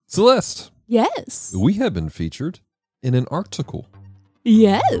Celeste, Yes. we have been featured in an article.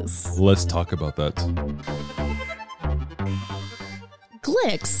 Yes. Let's talk about that.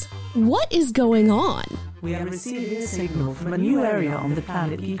 Glix, what is going on? We are receiving a signal from a new area on the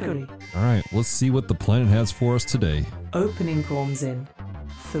planet Geekery. All right, let's see what the planet has for us today. Opening forms in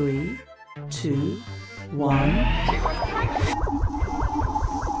 3, 2, 1.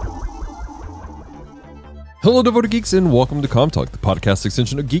 Hello, Devoted Geeks, and welcome to Com Talk, the podcast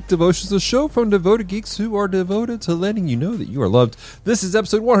extension of Geek Devotions, a show from devoted geeks who are devoted to letting you know that you are loved. This is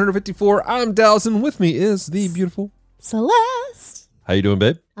episode 154. I'm Dallas, and with me is the beautiful Celeste. How you doing,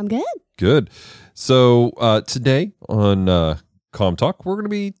 babe? I'm good. Good. So today on Com Talk, we're going to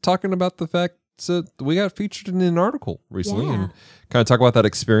be talking about the fact that we got featured in an article recently, Yeah. and kind of talk about that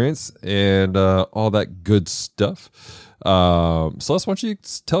experience and all that good stuff. Celeste, why don't you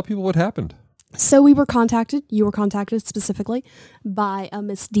tell people what happened? So you were contacted specifically by a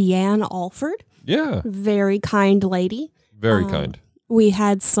Miss Deanne Alford. Yeah, Very kind lady. very kind. We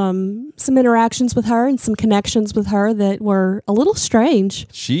had some interactions with her and some connections with her that were a little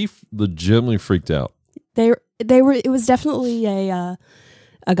strange. She legitimately freaked out. They were. It was definitely a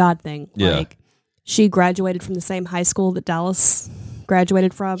God thing. Yeah. Like, she graduated from the same high school that Dallas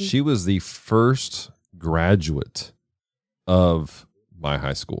graduated from. She was the first graduate of my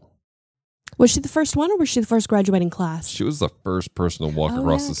high school. Was she the first one, or was she the first graduating class? She was the first person to walk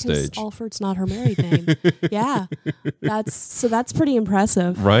across the 'cause stage. Alford's not her married name. Yeah, that's pretty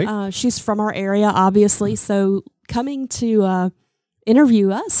impressive, Right? She's from our area, obviously. So coming to interview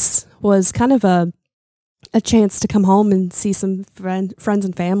us was kind of a chance to come home and see some friends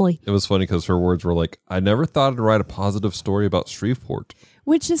and family, It was funny because her words were like, "I never thought I'd write a positive story about Shreveport."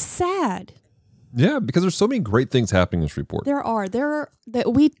 which is sad. Yeah, because there's so many great things happening in Shreveport. There are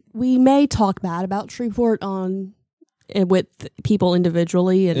that we may talk bad about Shreveport on with people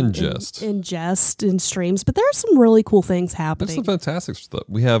individually and In jest. in streams, but there are some really cool things There's happening. some fantastic stuff.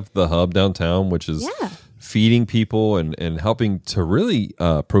 We have the hub downtown, which is Yeah. feeding people and helping to really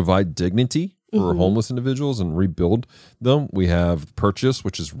provide dignity for homeless individuals and rebuild them. We have Purchase,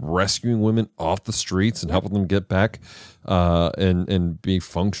 which is rescuing women off the streets and helping them get back and be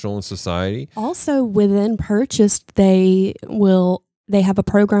functional in society. Also, within Purchased, they have a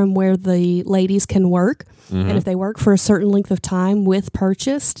program where the ladies can work, and if they work for a certain length of time with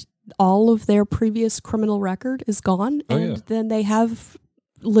Purchased, all of their previous criminal record is gone, Oh, and yeah. then they have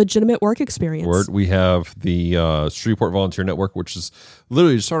legitimate work experience. We have the Shreveport Volunteer Network, which is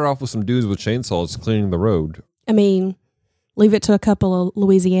literally started off with some dudes with chainsaws cleaning the road I mean, leave it to a couple of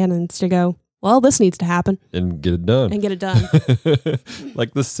Louisianans to go, well, this needs to happen, and get it done. and get it done.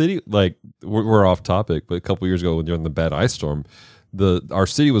 Like the city, like we're off topic, but a couple years ago during the bad ice storm, our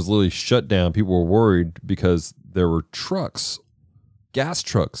city was literally shut down. People were worried because there were gas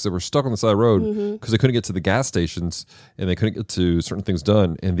trucks that were stuck on the side of the road because they couldn't get to the gas stations and they couldn't get to certain things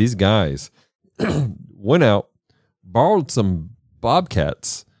done. And these guys went out, borrowed some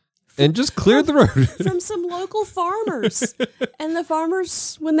bobcats, and just cleared the road. From some local farmers. And the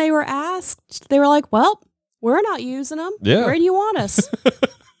farmers, when they were asked, they were like, well, we're not using them. Yeah. Where do you want us?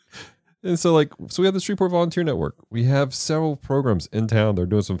 And so we have the Shreveport Volunteer Network. We have several programs in town. They're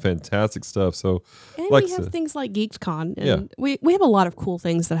doing some fantastic stuff. So And Like we have the- things like GeekCon. And Yeah. we have a lot of cool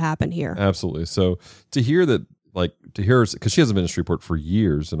things that happen here. absolutely. So to hear because she hasn't been in Shreveport for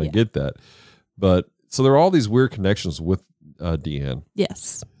years, and I Yeah. get that. But so there are all these weird connections with Deanne.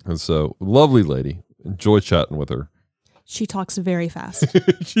 Yes. And so lovely lady. Enjoy chatting with her. She talks very fast.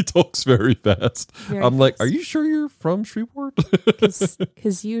 She talks very fast. Very I'm like, fast. are you sure you're from Shreveport?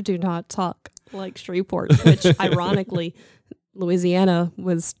 Because you do not talk like Shreveport, which ironically, Louisiana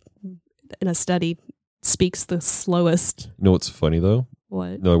was, in a study, speaks the slowest. You know what's funny though? What?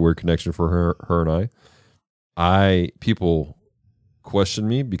 Another weird connection for her and people question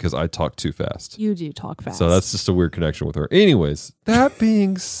me because I talk too fast. You do talk fast. So that's just a weird connection with her. Anyways, that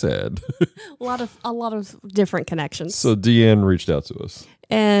being said, a lot of different connections. so Deanne reached out to us.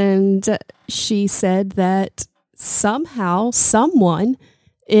 And she said that somehow someone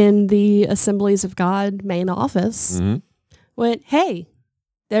in the Assemblies of God main office Mhm. went, hey,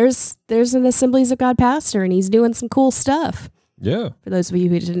 there's an Assemblies of God pastor and he's doing some cool stuff. Yeah. For those of you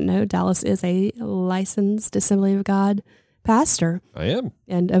who didn't know, Dallas is a licensed Assembly of God pastor, I am.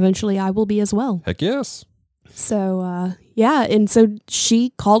 and eventually I will be as well. Heck yes. So, yeah. And so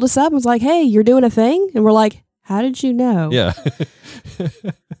she called us up and was like, hey, you're doing a thing? And we're like, how did you know? Yeah.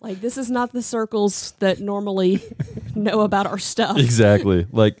 Like, this is not the circles that normally know about our stuff. Exactly.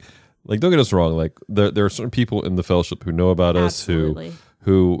 Like don't get us wrong. Like there are certain people in the fellowship who know about Absolutely. us,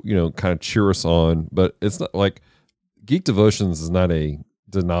 who kind of cheer us on, but it's not like Geek Devotions is not a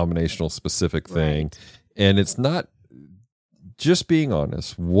denominational specific thing. Right. And it's not, just being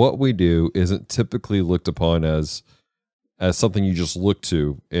honest, what we do isn't typically looked upon as something you just look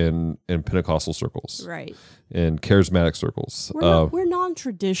to in Pentecostal circles, Right. in charismatic circles. We're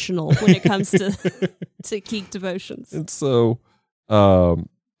non-traditional when it comes to geek devotions. And so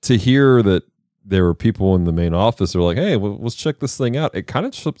to hear that there were people in the main office that were like, hey, let's check this thing out, it kind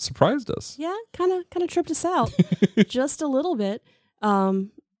of surprised us. Yeah, kind of tripped us out just a little bit.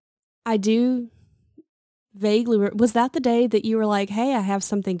 I do vaguely, was that the day that you were like, hey, I have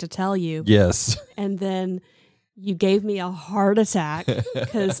something to tell you? Yes. And then you gave me a heart attack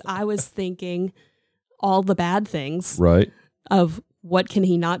because I was thinking all the bad things Right. of what can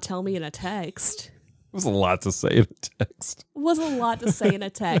he not tell me in a text? It was a lot to say in a text. Was a lot to say in a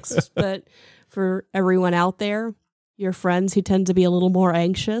text, but for everyone out there, your friends who tend to be a little more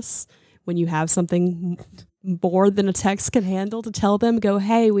anxious, when you have something more than a text can handle to tell them, go,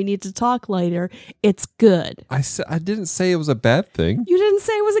 hey, we need to talk later. It's good. I didn't say it was a bad thing. You didn't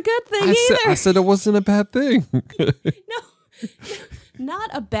say it was a good thing either. I said it wasn't a bad thing. No, not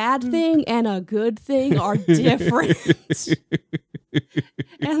a bad thing and a good thing are different.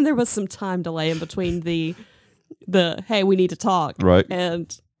 And there was some time delay in between the hey, we need to talk, Right.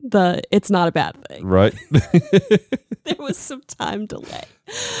 and the it's not a bad thing. Right. There was some time delay.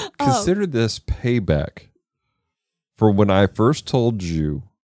 Consider this payback for when I first told you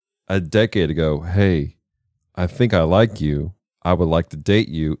a decade ago, hey, I think I like you. I would like to date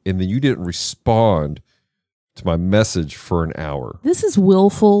you. And then you didn't respond to my message for an hour. This is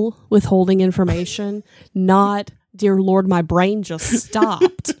willful withholding information, not, dear Lord, my brain just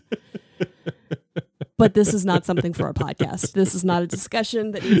stopped. But this is not something for a podcast. This is not a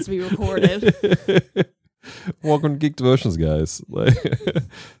discussion that needs to be recorded. Welcome to Geek Devotions, guys.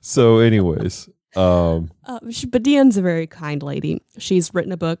 So anyways, but Deanne's a very kind lady. She's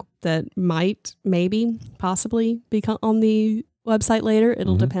written a book that might, maybe, possibly be on the website later.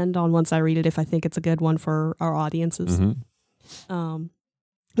 It'll depend on once I read it if I think it's a good one for our audiences. And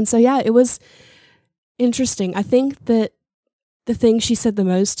so, yeah, it was interesting. I think that the thing she said the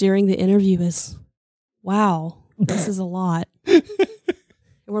most during the interview is, wow, this is a lot. And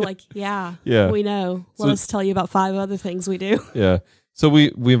we're like, yeah, we know. Let us tell you about 5 other things we do. Yeah. So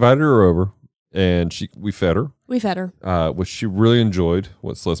we invited her over, and we fed her. We fed her. Which she really enjoyed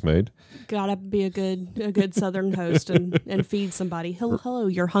what Celeste made. Gotta be a good Southern host and feed somebody. Hello,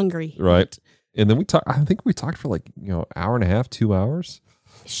 you're hungry. Right. And then I think we talked for like, hour and a half, 2 hours.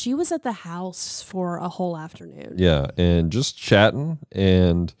 She was at the house for a whole afternoon. Yeah. And just chatting,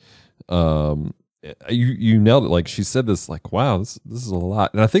 and you nailed it. Like, she said this, like, wow, this is a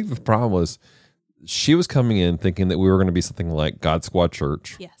lot. And I think the problem was she was coming in thinking that we were going to be something like God Squad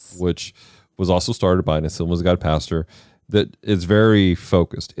Church. Yes. Which was also started by an Assembly of God pastor that is very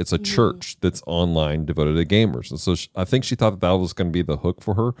focused. It's a church that's online, devoted to gamers. And so I think she thought that was going to be the hook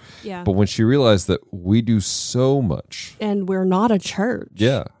for her. Yeah. But when she realized that we do so much. And we're not a church.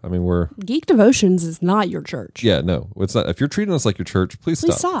 Yeah. I mean, Geek Devotions is not your church. Yeah, no. It's not. If you're treating us like your church, please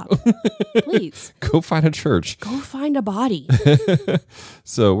stop. Please. Go find a church. Go find a body.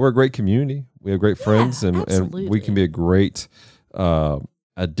 So we're a great community. We have great friends, and we can be a great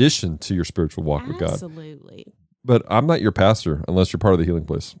addition to your spiritual walk with God. Absolutely. But I'm not your pastor unless you're part of the Healing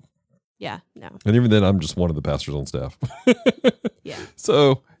Place. Yeah, no. And even then, I'm just one of the pastors on staff. Yeah.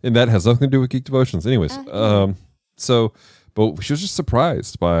 So, and that has nothing to do with Geek Devotions. Anyways, but she was just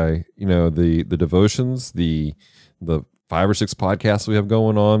surprised by, the devotions, the 5 or 6 podcasts we have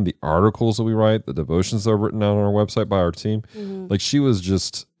going on, the articles that we write, the devotions that are written out on our website by our team. Like, she was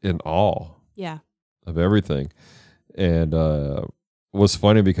just in awe. Yeah. Of everything. And it was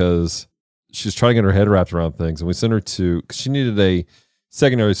funny because she's trying to get her head wrapped around things, and we sent her because she needed a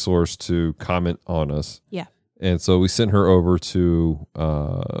secondary source to comment on us. Yeah. And so we sent her over to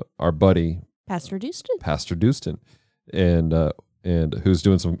our buddy Pastor Dustin, and who's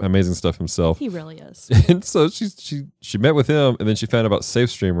doing some amazing stuff himself. He really is. And so she met with him, and then she found out about Safe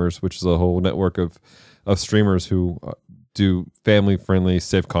Streamers, which is a whole network of streamers who do family friendly,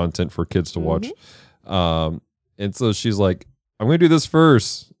 safe content for kids to watch. And so she's like, I'm going to do this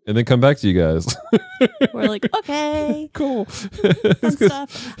first and then come back to you guys. We're like, okay, cool. Fun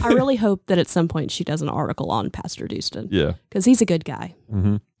stuff. I really hope that at some point she does an article on Pastor Dustin. Yeah. Because he's a good guy.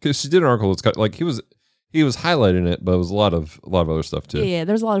 Because she did an article. It's got, like, he was highlighting it, but it was a lot of other stuff too. Yeah,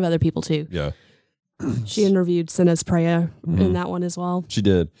 there's a lot of other people too. Yeah. She interviewed Sinas Preya in that one as well. She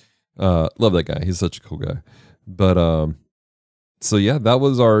did. Love that guy. He's such a cool guy. But so yeah, that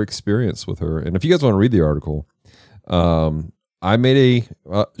was our experience with her. And if you guys want to read the article, I made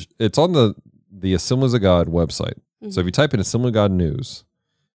it's on the Assemblies of God website. So if you type in Assembly of God News,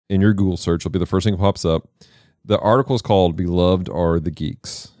 in your Google search. It'll be the first thing that pops up. The article is called "Beloved Are the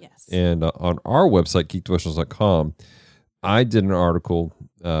Geeks." Yes. And on our website, geekdevotionals.com, I did an article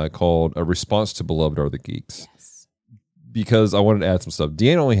called "A Response to Beloved Are the Geeks." Yes. Because I wanted to add some stuff.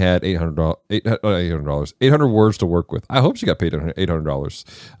 Deanna only had $800 words to work with. I hope she got paid $800.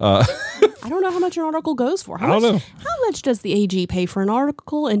 I don't know how much an article goes for. I don't know. How much does the AG pay for an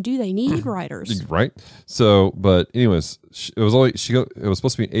article, and do they need writers? Right. So, but anyways, it was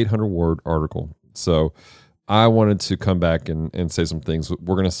supposed to be an 800 word article. So I wanted to come back and say some things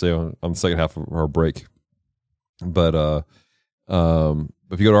we're going to say on the second half of our break. But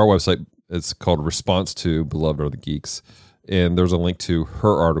if you go to our website, it's called Response to Beloved Are the Geeks. And there's a link to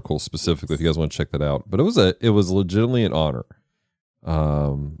her article specifically if you guys want to check that out. But it was legitimately an honor.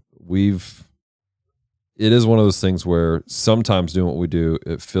 It is one of those things where sometimes doing what we do,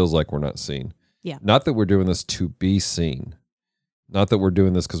 it feels like we're not seen. Yeah. Not that we're doing this to be seen. Not that we're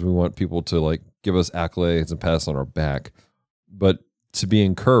doing this because we want people to like give us accolades and pat us on our back, but to be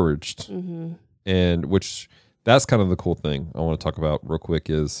encouraged. Mm-hmm. And which that's kind of the cool thing I want to talk about real quick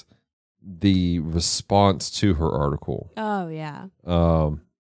is the response to her article. Oh, yeah.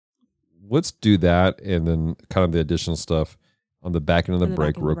 Let's do that and then kind of the additional stuff on the back end of the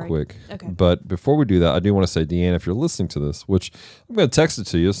break real quick. Okay. But before we do that, I do want to say, Deanna, if you're listening to this, which I'm going to text it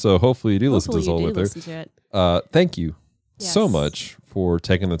to you, so hopefully you do listen to this all the way through. Thank you so much for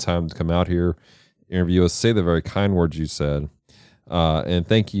taking the time to come out here, interview us, say the very kind words you said. And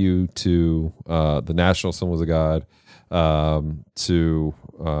thank you to the National Assemblies of God, to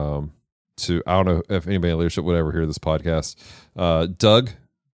I don't know if anybody in leadership would ever hear this podcast. Doug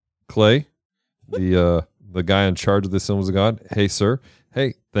Clay, the guy in charge of the Assemblies of God. Hey, sir.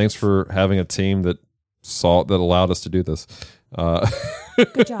 Hey, thanks for having a team that allowed us to do this.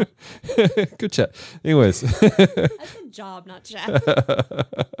 Good job. Good chat. Anyways. That's a job, not chat.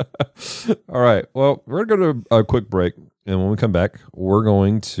 All right. Well, we're going to go to a quick break. And when we come back, we're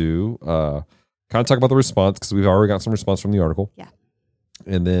going to kind of talk about the response because we've already got some response from the article. Yeah.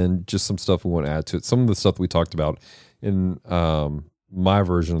 And then just some stuff we want to add to it. Some of the stuff we talked about in my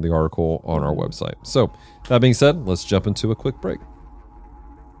version of the article on our website. So that being said, let's jump into a quick break.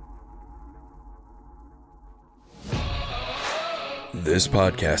 This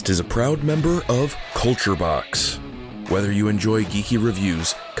podcast is a proud member of Culture Box. Whether you enjoy geeky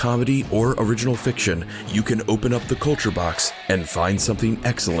reviews, comedy, or original fiction, you can open up the Culture Box and find something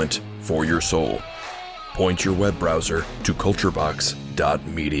excellent for your soul. Point your web browser to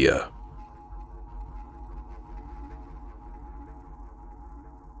culturebox.media.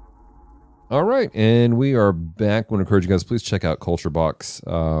 All right, and we are back. I want to encourage you guys, please check out Culture Box.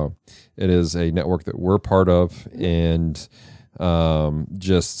 It is a network that we're part of, and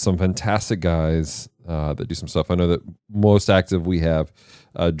just some fantastic guys that do some stuff. I know that most active we have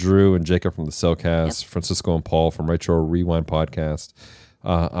Drew and Jacob from the Cellcast, Francisco and Paul from Retro Rewind Podcast.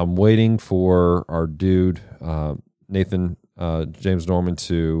 I'm waiting for our dude Nathan James Norman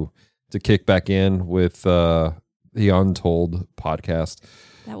to kick back in with the Untold podcast.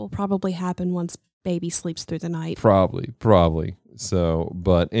 That will probably happen once baby sleeps through the night. Probably. So,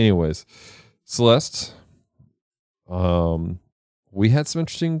 but anyways, Celeste, we had some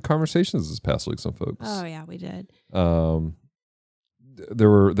interesting conversations this past week, some folks. Oh yeah, we did. There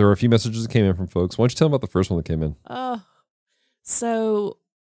were a few messages that came in from folks. Why don't you tell them about the first one that came in? So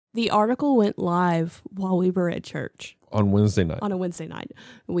the article went live while we were at church. On Wednesday night. On a Wednesday night.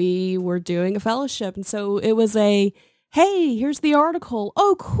 We were doing a fellowship, and so it was hey, here's the article.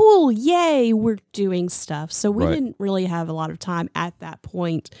 Oh, cool. Yay, we're doing stuff. So we didn't really have a lot of time at that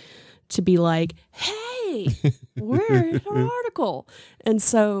point to be like, hey, we're in our article. And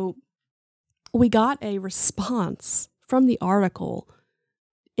so we got a response from the article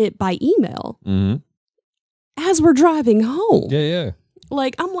by email as we're driving home. Yeah.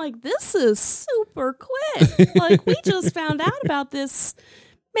 Like, I'm like, this is super quick. Like, we just found out about this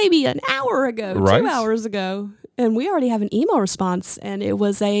maybe an hour ago, 2 hours ago, and we already have an email response. And it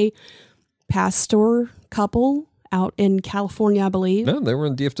was a pastor couple out in California, I believe. No, they were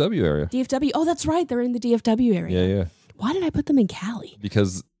in the DFW area. DFW. Oh, that's right. They're in the DFW area. Yeah. Why did I put them in Cali?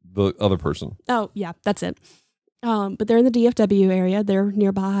 Because the other person. Oh, yeah, that's it. But they're in the DFW area. They're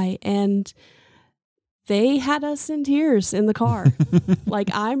nearby. And they had us in tears in the car. Like,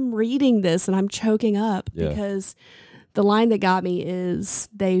 I'm reading this and I'm choking up because the line that got me is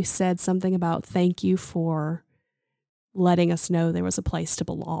they said something about thank you for letting us know there was a place to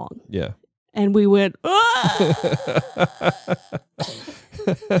belong. Yeah. And we went,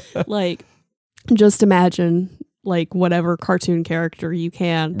 like, just imagine like whatever cartoon character you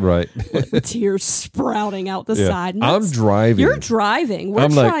can, Right. with tears sprouting out the Yeah. side. And I'm that's- driving. You're driving. We're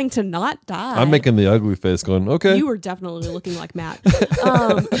I'm like- trying to not die. I'm making the ugly face going, okay. You were definitely looking like Matt.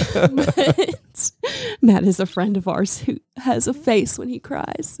 But Matt is a friend of ours who has a face when he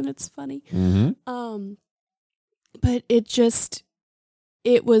cries, and it's funny. Mm-hmm. But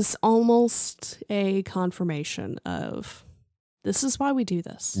it was almost a confirmation of this is why we do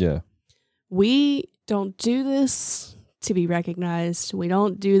this. Yeah. We don't do this to be recognized. We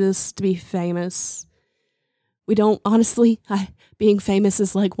don't do this to be famous. We don't, honestly, being famous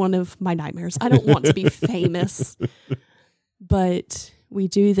is like one of my nightmares. I don't want to be famous, but we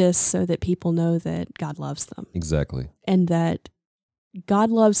do this so that people know that God loves them Exactly. and that God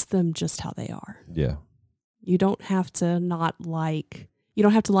loves them just how they are. Yeah. You don't have to you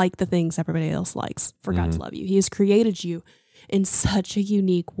don't have to like the things everybody else likes for God to love you. He has created you in such a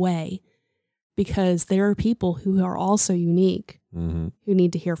unique way because there are people who are also unique Mm-hmm. who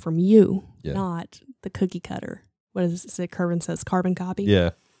need to hear from you, Yeah. not the cookie cutter. What is it? Curvin says carbon copy.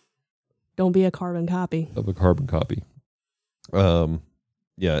 Yeah. Don't be a carbon copy. Of a carbon copy.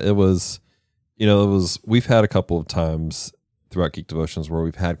 Yeah, it was, we've had a couple of times throughout Geek Devotions where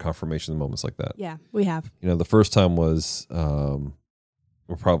we've had confirmation moments like that. Yeah, we have. The first time was,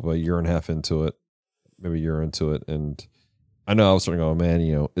 we're probably a year and a half into it, maybe a year into it. And I know I was starting to go, man,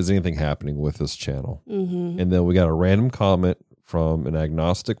 is anything happening with this channel? Mm-hmm. And then we got a random comment from an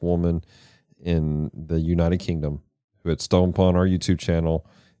agnostic woman in the United Kingdom who had stumbled upon our YouTube channel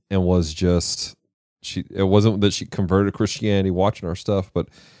and was just, it wasn't that she converted to Christianity watching our stuff, but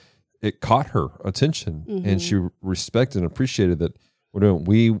it caught her attention and she respected and appreciated that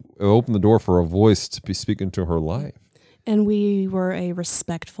we opened the door for a voice to be speaking to her life. And we were a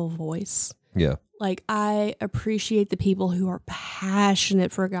respectful voice. Yeah. Like, I appreciate the people who are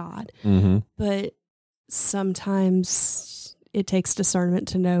passionate for God, Mm-hmm. but sometimes it takes discernment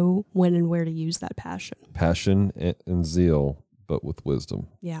to know when and where to use that passion. Passion and zeal, but with wisdom.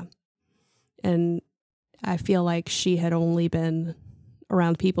 Yeah. And I feel like she had only been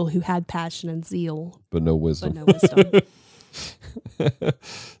around people who had passion and zeal, But no but wisdom. no wisdom.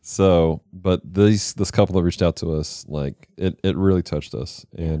 So, but this couple that reached out to us, like it really touched us.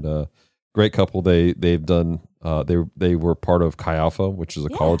 And great couple. They've done they were part of Chi Alpha, which is a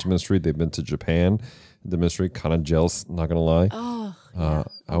college ministry. They've been to Japan, the ministry. Kind of jealous, not gonna lie. Oh, yeah.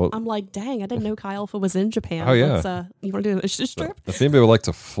 I'm like, dang, I didn't know Chi Alpha was in Japan. Oh, yeah. Let's, you want to do a trip? If anybody would like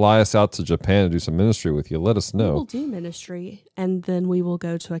to fly us out to Japan and do some ministry with you, let us We will know. do ministry, and then we will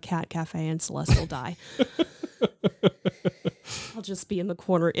go to a cat cafe, and Celeste will die. I'll just be in the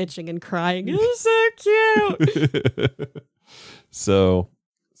corner itching and crying. It's so cute. So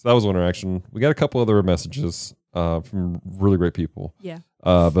that was one interaction. We got a couple other messages from really great people. Yeah.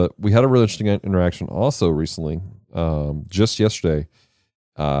 But we had a really interesting interaction also recently. Just yesterday,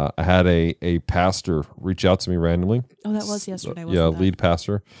 I had a pastor reach out to me randomly. Oh, that was yesterday. Yeah, Wasn't lead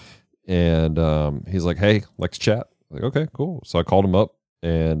pastor. And he's like, hey, like to chat. I'm like, okay, cool. So I called him up,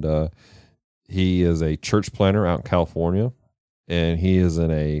 and he is a church planner out in California. And he is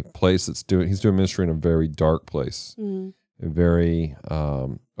in a place he's doing ministry in a very dark place, that? a very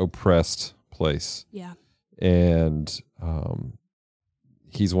oppressed place. Yeah. And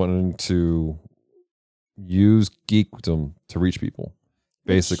he's wanting to use geekdom to reach people,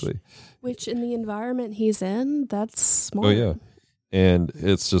 basically. Which in the environment he's in, that's smart. Oh yeah, and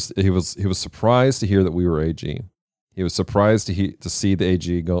it's just he was surprised to hear that we were AG. He was surprised to see the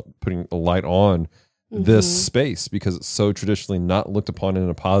AG putting a light on this space because it's so traditionally not looked upon in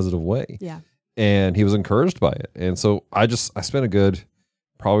a positive way. Yeah. And he was encouraged by it. And so I spent a good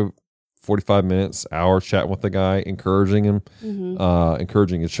probably 45 minutes, hour chatting with the guy, encouraging him,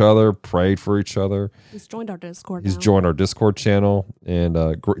 encouraging each other, prayed for each other. He's joined our Discord He's now. joined our Discord channel and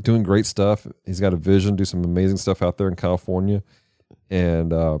doing great stuff. He's got a vision, do some amazing stuff out there in California,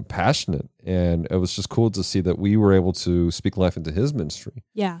 and passionate. And it was just cool to see that we were able to speak life into his ministry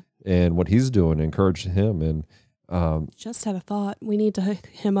Yeah. and what he's doing, encourage him. And Just had a thought. We need to hook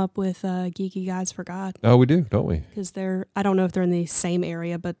him up with Geeky Guys for God. oh, we do, don't we? Because I don't know if they're in the same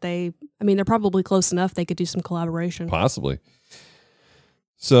area, but they're probably close enough. They could do some collaboration. Possibly.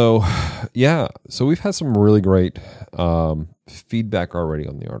 So, yeah. So we've had some really great feedback already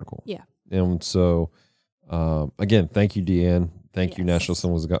on the article. Yeah. And so, again, thank you, Deanne. Thank you, Yes. National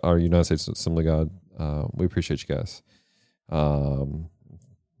Assembly of God, or United States Assembly of God. We appreciate you guys.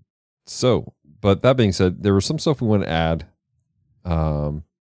 So, but that being said, there was some stuff we want to add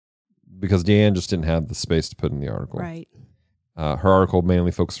because Deanne just didn't have the space to put in the article. Right. Her article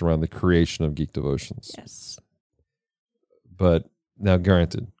mainly focused around the creation of Geek Devotions. Yes. But now,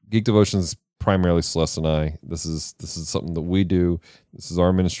 granted, Geek Devotions primarily Celeste and I. This is something that we do. This is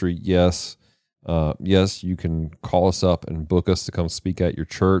our ministry. Yes. Yes, you can call us up and book us to come speak at your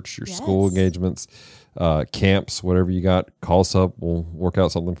church, your school engagements, camps, whatever you got. Call us up. We'll work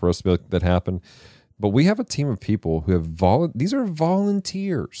out something for us to make that happen. But we have a team of people who have these are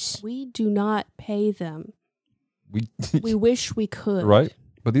volunteers. We do not pay them. We wish we could. Right?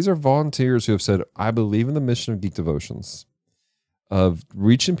 But these are volunteers who have said, I believe in the mission of Geek Devotions, of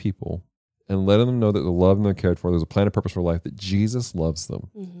reaching people and letting them know that they're loved and they're cared for. There's a plan and purpose for life, that Jesus loves them.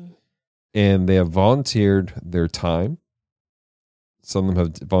 Mm-hmm. And they have volunteered their time. Some of them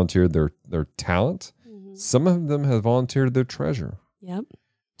have volunteered their talent. Mm-hmm. Some of them have volunteered their treasure. Yep.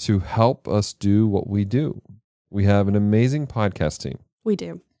 To help us do what we do. We have an amazing podcast team. We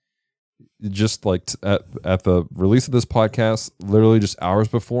do. Just like at the release of this podcast, literally just hours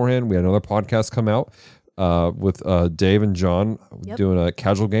beforehand, we had another podcast come out with Dave and John doing a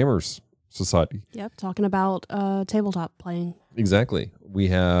Casual Gamers Society. Yep, talking about tabletop playing. Exactly. We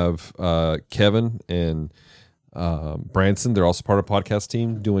have Kevin and Branson. They're also part of the podcast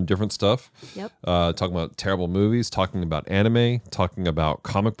team doing different stuff. Yep. Talking about terrible movies, talking about anime, talking about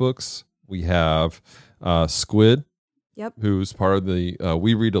comic books. We have Squid. Yep. Who's part of the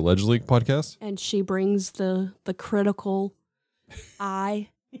We Read Allegedly podcast. And she brings the critical eye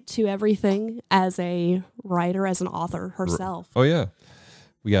to everything as a writer, as an author herself. Oh, yeah.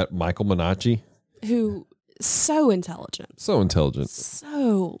 We got Michael Minacci. Who so intelligent. So intelligent.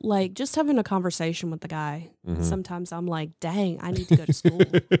 So, like, just having a conversation with the guy. Mm-hmm. Sometimes I'm like, dang, I need to go to school.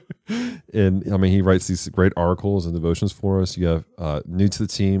 And, I mean, he writes these great articles and devotions for us. You have new to the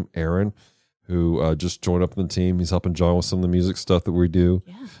team, Aaron, who just joined up in the team. He's helping John with some of the music stuff that we do.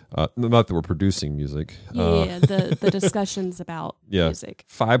 Yeah. Not that we're producing music. The discussions about music.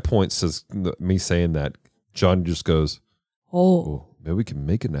 5 points says me saying that. John just goes, oh, maybe we can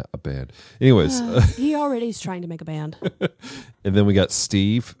make a band. Anyways. He already is trying to make a band. And then we got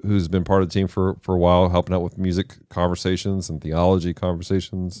Steve, who's been part of the team for a while, helping out with music conversations and theology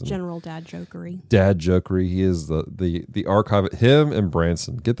conversations. And General dad jokery. Dad jokery. He is the archive. Him and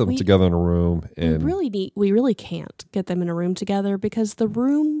Branson. Get them together in a room. And we really can't get them in a room together because the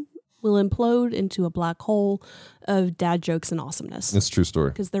room will implode into a black hole of dad jokes and awesomeness. It's a true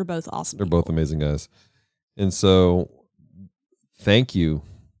story. Because they're both awesome. They're both amazing guys. And so, thank you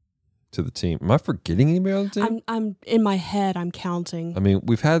to the team. Am I forgetting anybody on the team? I'm in my head. I'm counting. I mean,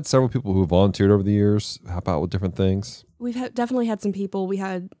 we've had several people who volunteered over the years, help out with different things. We've definitely had some people. We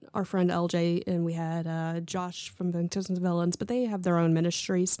had our friend LJ, and we had Josh from Victims and Villains, but they have their own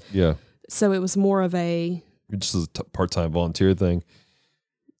ministries. Yeah. So it was more of a just a part-time volunteer thing.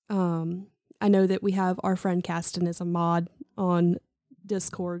 I know that we have our friend Caston as a mod on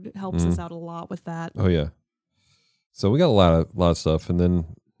Discord. Helps us out a lot with that. Oh yeah. So we got a lot of stuff, and then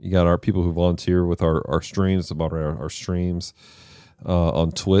you got our people who volunteer with our streams, about our streams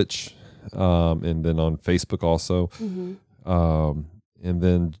on Twitch, and then on Facebook also. Mm-hmm. And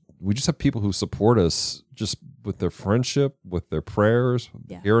then we just have people who support us just with their friendship, with their prayers,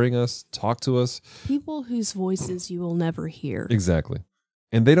 hearing us, talk to us. People whose voices you will never hear. Exactly.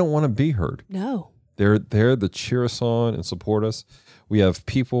 And they don't want to be heard. No. They're there to cheer us on and support us. We have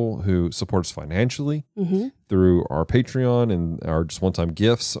people who support us financially through our Patreon and our just one-time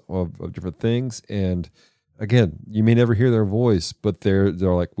gifts of different things. And again, you may never hear their voice, but they're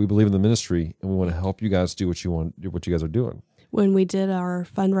like, we believe in the ministry and we want to help you guys do what you guys are doing. When we did our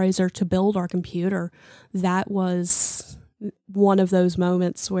fundraiser to build our computer, that was one of those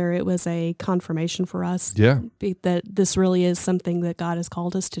moments where it was a confirmation for us that this really is something that God has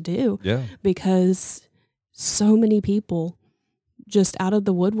called us to do. Yeah. Because so many people just out of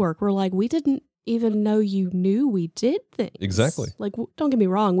the woodwork were like, we didn't even know you knew we did things. Exactly. Like, don't get me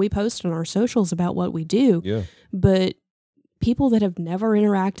wrong, we post on our socials about what we do. Yeah. But people that have never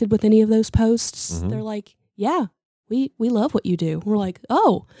interacted with any of those posts, they're like, yeah, we love what you do. We're like,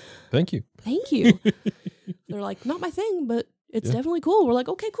 oh. Thank you. Thank you. They're like, not my thing, but it's definitely cool. We're like,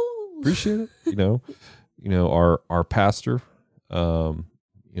 okay, cool. Appreciate it. Our pastor,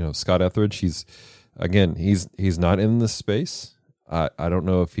 Scott Etheridge, he's not in this space. I don't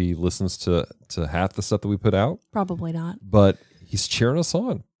know if he listens to half the stuff that we put out. Probably not. But he's cheering us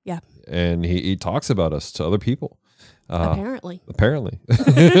on. Yeah. And he talks about us to other people. Apparently.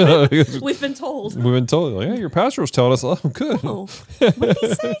 We've been told. Like, yeah, your pastor was telling us. Oh, good. Oh, what did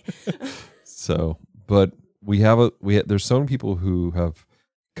he say? So, but there's so many people who have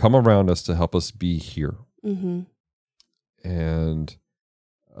come around us to help us be here. Mm-hmm. And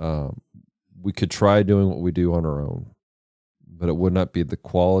we could try doing what we do on our own, but it would not be the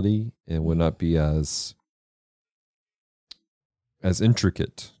quality and would not be as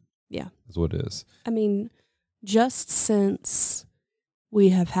intricate Yeah. Is what it is. I mean, just since we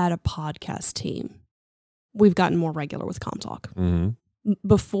have had a podcast team, we've gotten more regular with CommTalk. Mm-hmm.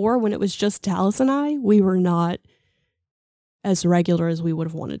 Before, when it was just Dallas and I, we were not as regular as we would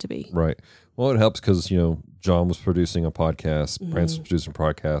have wanted to be. Right. Well, it helps because, John was producing a podcast, Brandon's producing a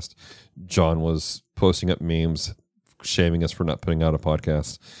podcast. John was posting up memes, shaming us for not putting out a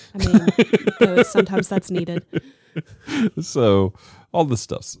podcast. I mean, sometimes that's needed. So, all this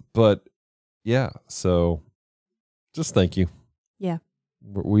stuff. But, yeah, so just thank you. Yeah.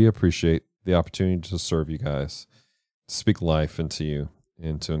 We appreciate the opportunity to serve you guys, to speak life into you,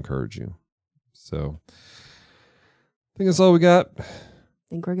 and to encourage you. So, I think that's all we got. I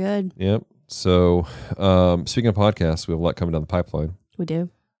think we're good. Yep. So, speaking of podcasts, we have a lot coming down the pipeline. We do.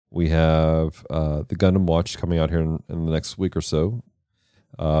 We have the Gundam Watch coming out here in the next week or so.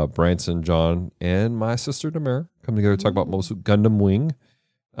 Branson, John, and my sister Demara come together to talk about Mobile Suit Gundam Wing.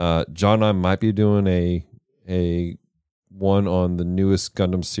 John and I might be doing a one on the newest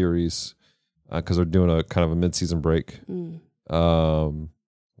Gundam series because they're doing a kind of a mid-season break.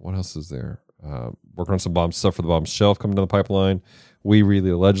 What else is there? Working on some bomb stuff for the bomb shelf coming down the pipeline. We really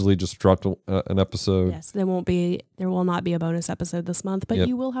allegedly just dropped an episode. Yes, there will not be a bonus episode this month, but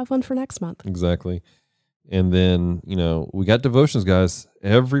you will have one for next month. Exactly. And then, we got devotions, guys,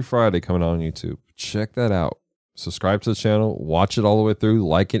 every Friday coming out on YouTube. Check that out. Subscribe to the channel, watch it all the way through,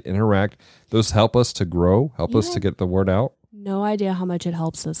 like it, interact. Those help us to grow, help us to get the word out. No idea how much it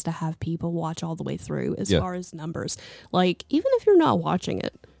helps us to have people watch all the way through as far as numbers. Like, even if you're not watching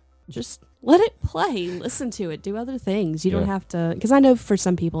it, just let it play, listen to it, do other things. You don't have to, because I know for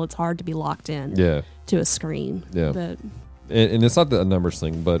some people it's hard to be locked in to a screen. Yeah. But, and it's not a numbers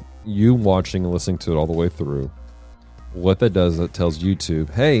thing, but you watching and listening to it all the way through, what that does, that tells YouTube,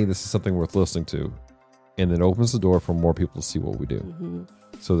 hey, this is something worth listening to. And it opens the door for more people to see what we do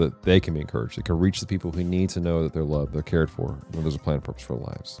so that they can be encouraged. They can reach the people who need to know that they're loved, they're cared for, and there's a plan and purpose for their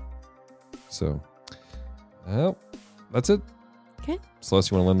lives. So, well, that's it. Okay.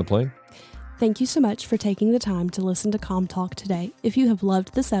 Celeste, you want to land the plane? Thank you so much for taking the time to listen to CommTalk today. If you have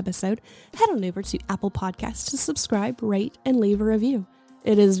loved this episode, head on over to Apple Podcasts to subscribe, rate, and leave a review.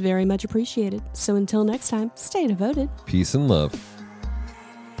 It is very much appreciated. So until next time, stay devoted. Peace and love.